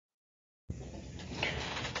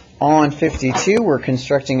On 52, we're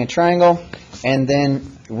constructing a triangle, and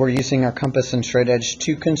then we're using our compass and straight edge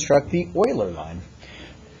to construct the Euler line.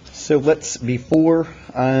 So before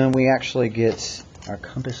we actually get our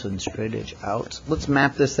compass and straight edge out, let's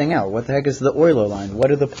map this thing out. What the heck is the Euler line?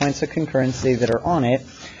 What are the points of concurrency that are on it?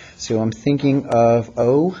 So I'm thinking of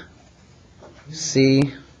O,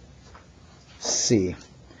 C, C.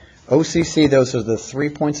 OCC, those are the 3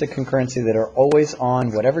 points of concurrency that are always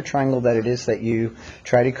on whatever triangle that it is that you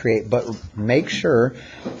try to create. But make sure,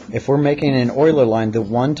 if we're making an Euler line, the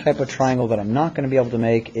one type of triangle that I'm not going to be able to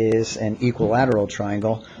make is an equilateral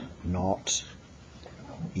triangle, not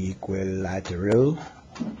equilateral,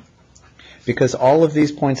 because all of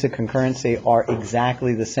these points of concurrency are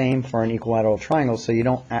exactly the same for an equilateral triangle, so you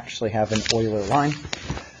don't actually have an Euler line.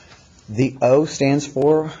 The O stands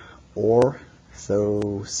for orthocenter.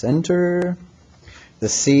 The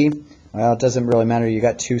C, well, it doesn't really matter. You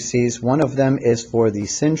got two C's. One of them is for the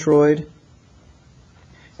centroid,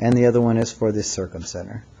 and the other one is for the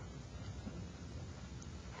circumcenter.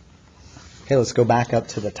 Okay, let's go back up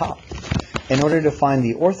to the top. In order to find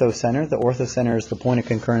the orthocenter is the point of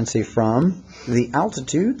concurrency from the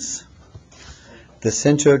altitudes. The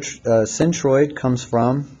centroid comes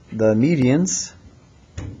from the medians.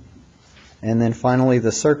 And then finally, the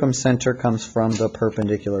circumcenter comes from the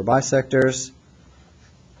perpendicular bisectors.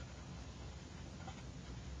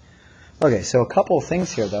 Okay, so a couple of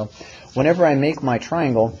things here, though. Whenever I make my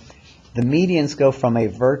triangle, the medians go from a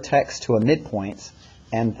vertex to a midpoint,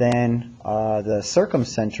 and then the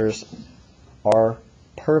circumcenters are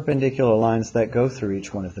perpendicular lines that go through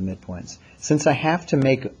each one of the midpoints. Since I have to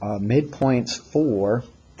make midpoints for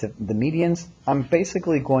the medians, I'm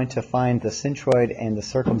basically going to find the centroid and the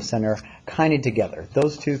circumcenter kind of together.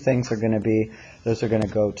 Those two things are going to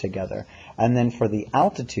go together. And then for the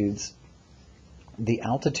altitudes we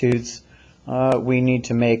need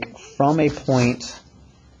to make from a point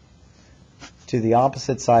to the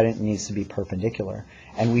opposite side, it needs to be perpendicular.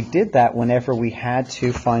 And we did that whenever we had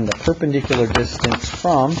to find the perpendicular distance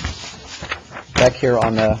from, back here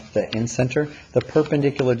on the end center, the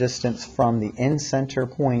perpendicular distance from the end center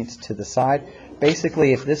point to the side.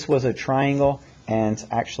 Basically, if this was a triangle, and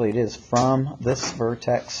actually it is from this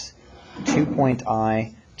vertex to point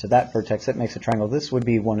I to that vertex, it makes a triangle. This would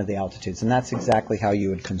be one of the altitudes, and that's exactly how you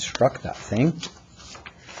would construct that thing.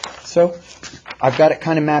 So I've got it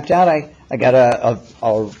kind of mapped out. I got a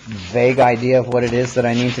vague idea of what it is that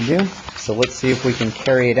I need to do. So let's see if we can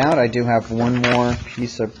carry it out. I do have one more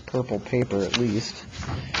piece of purple paper at least.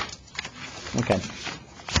 Okay.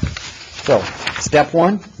 So step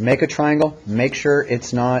one, make a triangle. Make sure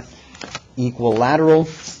it's not equilateral.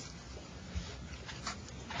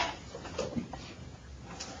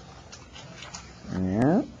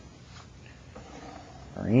 Yeah.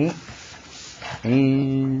 All right.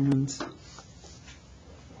 And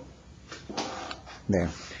there.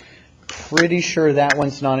 Pretty sure that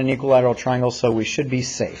one's not an equilateral triangle, so we should be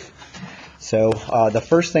safe. So the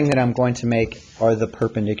first thing that I'm going to make are the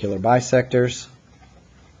perpendicular bisectors.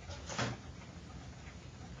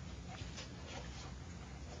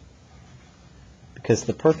 Because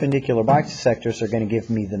the perpendicular bisectors are going to give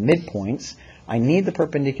me the midpoints. I need the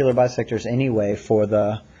perpendicular bisectors anyway for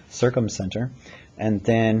the circumcenter. And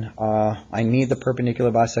then I need the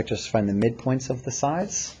perpendicular bisectors to find the midpoints of the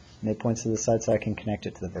sides. So I can connect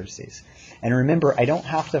it to the vertices. And remember, I don't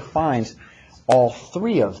have to find all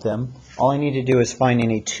three of them. All I need to do is find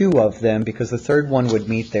any two of them, because the third one would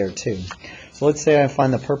meet there too. So let's say I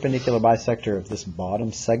find the perpendicular bisector of this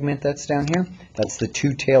bottom segment that's down here. That's the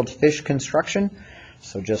two-tailed fish construction.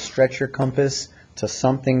 So just stretch your compass to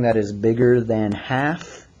something that is bigger than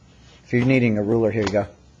half. If you're needing a ruler, here you go.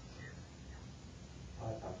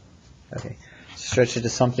 Okay. Stretch it to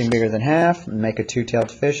something bigger than half and make a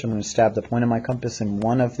two-tailed fish. I'm going to stab the point of my compass in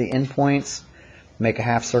one of the endpoints, make a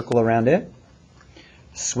half circle around it,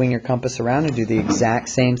 swing your compass around and do the exact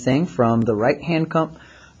same thing from the right-hand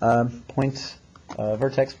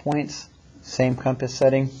vertex points, same compass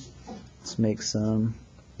setting. Let's make some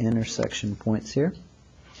intersection points here.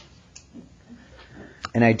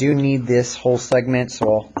 And I do need this whole segment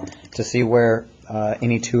to see where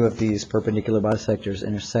any two of these perpendicular bisectors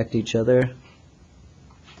intersect each other.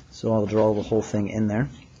 So I'll draw the whole thing in there.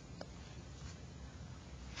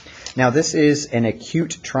 Now this is an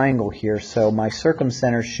acute triangle here, so my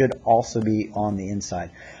circumcenter should also be on the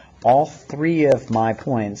inside. All three of my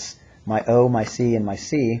points, my O, my C, and my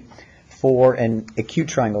C, for an acute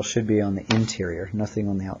triangle should be on the interior, nothing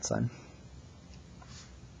on the outside.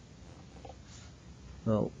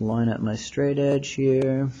 I'll line up my straight edge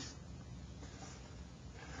here.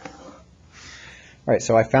 All right,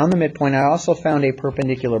 so I found the midpoint. I also found a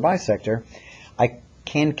perpendicular bisector. I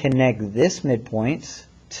can connect this midpoint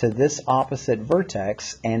to this opposite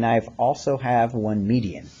vertex, and I've also have one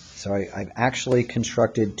median. So I've actually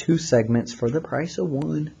constructed two segments for the price of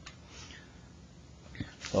one.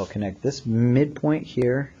 So I'll connect this midpoint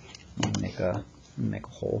here. I'll make a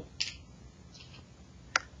hole.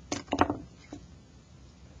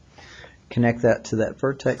 Connect that to that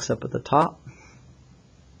vertex up at the top.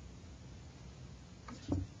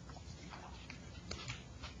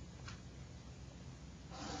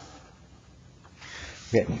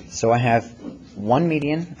 Okay, so I have one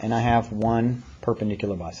median and I have one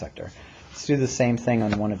perpendicular bisector. Let's do the same thing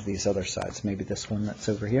on one of these other sides, maybe this one that's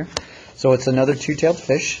over here. So it's another two-tailed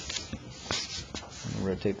fish.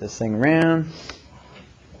 Rotate this thing around.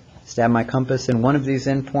 Stab my compass in one of these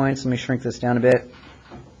endpoints. Let me shrink this down a bit.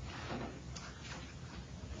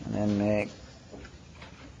 And then make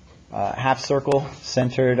a half circle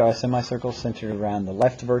centered, or a semicircle centered around the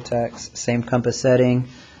left vertex. Same compass setting.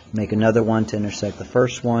 Make another one to intersect the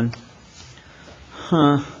first one.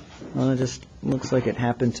 Well, it just looks like it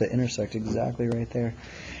happened to intersect exactly right there.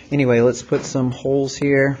 Anyway, let's put some holes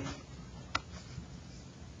here.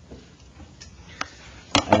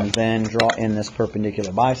 And then draw in this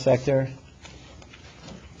perpendicular bisector.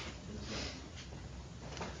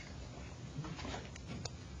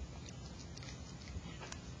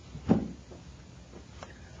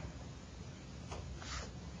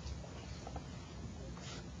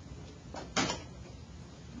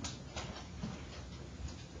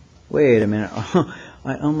 Wait a minute.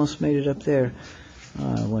 I almost made it up there.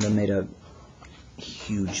 I would have made a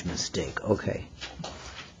huge mistake. Okay.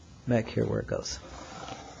 Back here where it goes.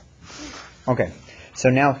 Okay. So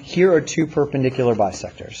now here are two perpendicular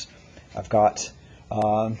bisectors. I've got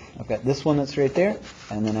this one that's right there,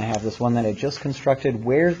 and then I have this one that I just constructed.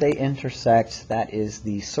 Where they intersect, that is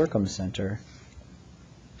the circumcenter.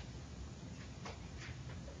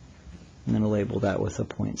 I'm going to label that with a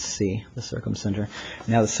point C, the circumcenter.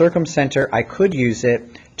 Now the circumcenter, I could use it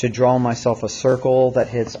to draw myself a circle that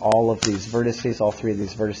hits all of these vertices, all three of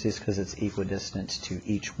these vertices, because it's equidistant to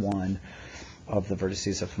each one of the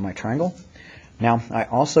vertices of my triangle. Now I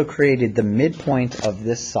also created the midpoint of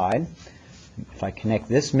this side. If I connect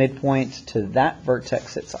this midpoint to that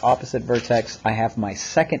vertex, its opposite vertex, I have my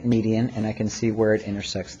second median, and I can see where it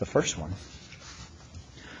intersects the first one.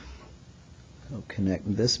 I'll connect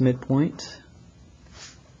this midpoint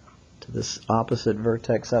to this opposite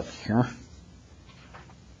vertex up here.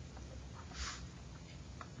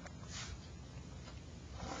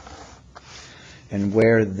 And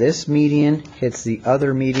where this median hits the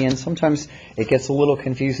other median, sometimes it gets a little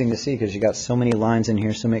confusing to see because you got so many lines in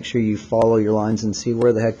here, so make sure you follow your lines and see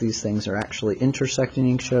where the heck these things are actually intersecting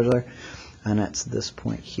each other. And that's this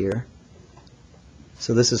point here.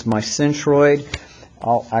 So this is my centroid.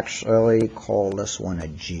 I'll actually call this one a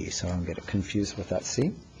G, so I don't get it confused with that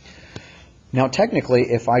C. Now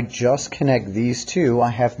technically, if I just connect these two, I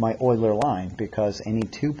have my Euler line, because any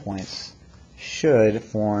 2 points should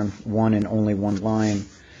form one and only one line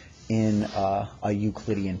in a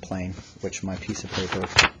Euclidean plane, which my piece of paper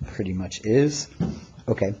pretty much is.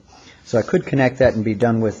 Okay, so I could connect that and be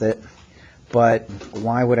done with it, but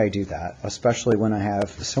why would I do that? Especially when I have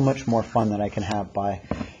so much more fun that I can have by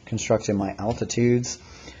constructing my altitudes.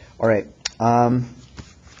 All right,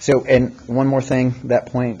 so, and one more thing, that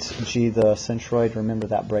point G, the centroid, remember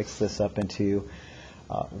that breaks this up into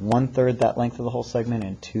 1/3 that length of the whole segment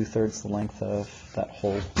and 2/3 the length of that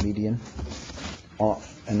whole median.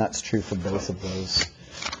 And that's true for both of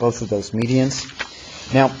those medians.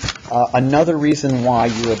 Now, another reason why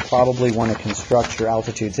you would probably want to construct your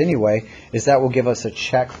altitudes anyway is that will give us a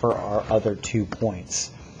check for our other 2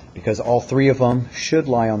 points, because all three of them should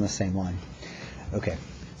lie on the same line. Okay,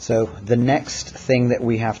 so the next thing that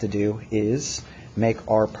we have to do is make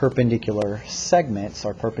our perpendicular segments,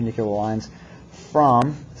 our perpendicular lines,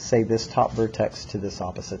 from, say, this top vertex to this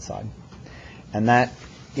opposite side. And that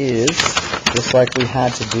is just like we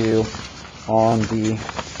had to do on the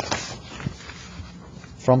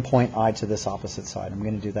from point I to this opposite side. I'm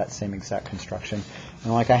going to do that same exact construction.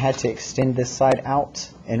 And like I had to extend this side out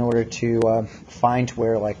in order to find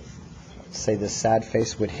where, like, say this sad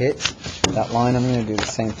face would hit that line, I'm going to do the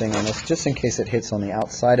same thing on this, just in case it hits on the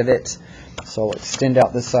outside of it. So I'll extend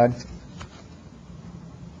out this side.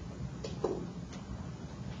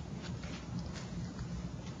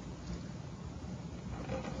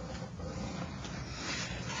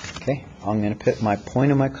 Okay, I'm going to put my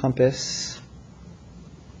point of my compass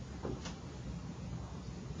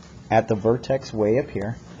at the vertex way up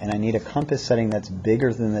here, and I need a compass setting that's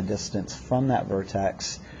bigger than the distance from that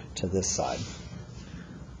vertex to this side.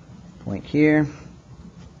 point here.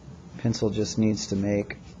 Pencil just needs to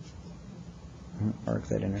make an arc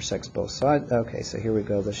that intersects both sides. Okay, so here we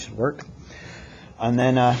go. This should work. And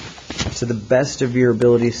then to the best of your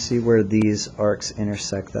ability, see where these arcs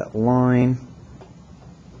intersect that line.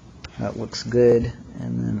 That looks good.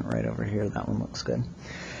 And then right over here, that one looks good.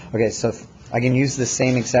 Okay, so I can use the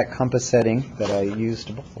same exact compass setting that I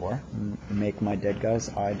used before and make my dead guy's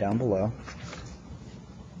eye down below.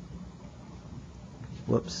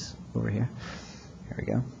 Whoops, over here. Here we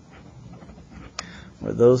go.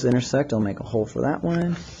 Where those intersect, I'll make a hole for that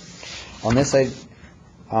one. On this side,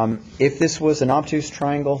 if this was an obtuse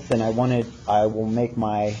triangle, then I will make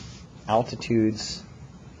my altitudes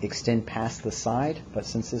extend past the side, but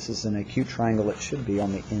since this is an acute triangle, it should be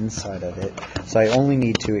on the inside of it. So I only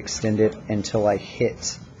need to extend it until I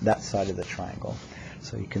hit that side of the triangle.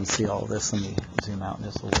 So you can see all this. Let me zoom out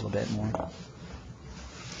just a little bit more.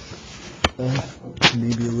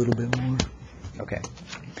 Maybe a little bit more. Okay.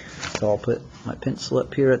 So I'll put my pencil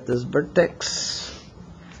up here at this vertex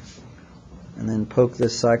and then poke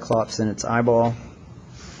this cyclops in its eyeball.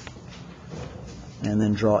 And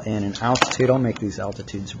then draw in an altitude. I'll make these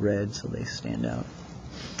altitudes red so they stand out.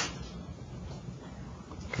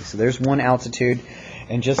 Okay, so there's one altitude.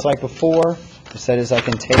 And just like before, I said is I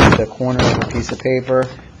can take the corner of a piece of paper,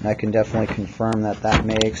 and I can definitely confirm that that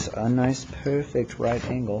makes a nice, perfect right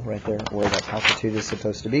angle right there where that altitude is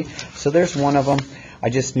supposed to be. So there's one of them.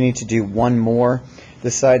 I just need to do one more.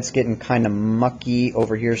 This side's getting kind of mucky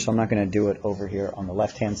over here, so I'm not going to do it over here on the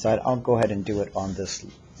left-hand side. I'll go ahead and do it on this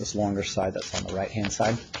longer side that's on the right-hand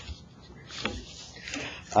side.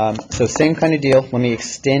 So same kind of deal. Let me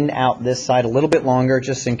extend out this side a little bit longer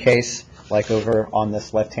just in case, like over on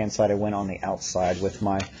this left-hand side, I went on the outside with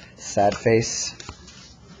my sad face.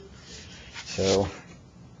 So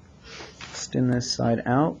extend this side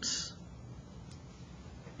out.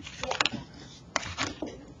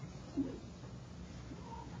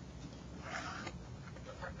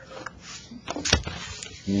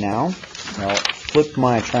 Now, I'll flip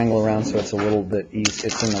my triangle around so it's a little bit easy.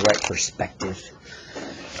 It's in the right perspective.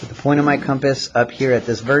 Put the point of my compass up here at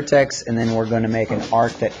this vertex, and then we're going to make an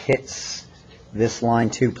arc that hits this line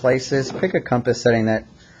two places. Pick a compass setting that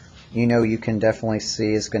you know you can definitely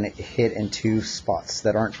see is going to hit in two spots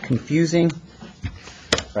that aren't confusing.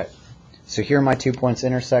 Right. So here are my 2 points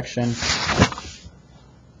intersection.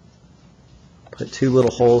 Put two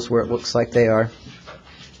little holes where it looks like they are.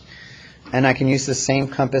 And I can use the same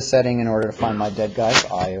compass setting in order to find my dead guy's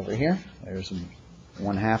eye over here. There's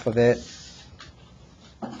one half of it.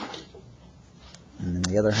 And then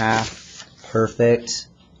the other half. Perfect.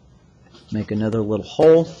 Make another little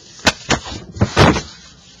hole.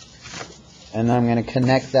 And I'm going to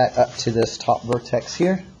connect that up to this top vertex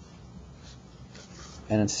here.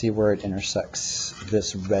 And then see where it intersects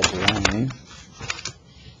this red line.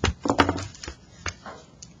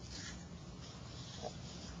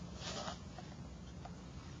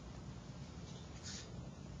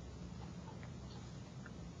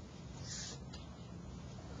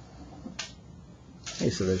 Okay,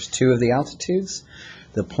 so there's two of the altitudes.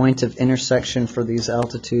 The point of intersection for these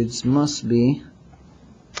altitudes must be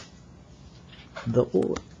the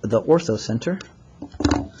orthocenter.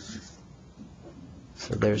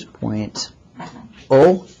 So there's point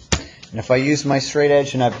O. And if I use my straight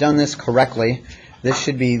edge, and I've done this correctly, this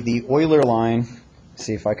should be the Euler line.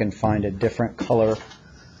 See if I can find a different color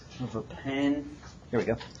of a pen. Here we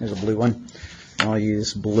go. There's a blue one. I'll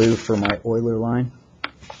use blue for my Euler line.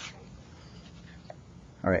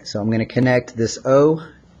 Alright, so I'm going to connect this O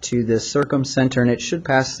to this circumcenter, and it should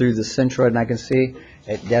pass through the centroid, and I can see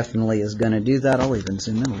it definitely is going to do that. I'll even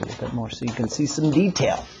zoom in a little bit more so you can see some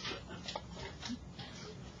detail.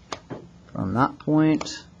 From that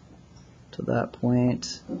point to that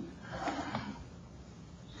point.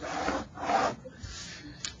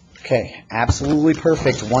 Okay, absolutely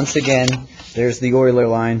perfect. Once again, there's the Euler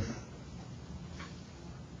line.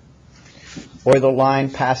 Euler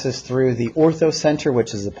line passes through the orthocenter,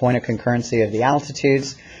 which is the point of concurrency of the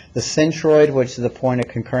altitudes, the centroid, which is the point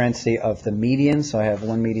of concurrency of the median, so I have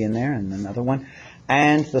one median there and another one,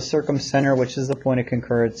 and the circumcenter, which is the point of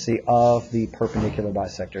concurrency of the perpendicular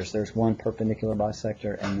bisectors. There's one perpendicular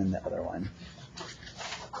bisector and then the other one.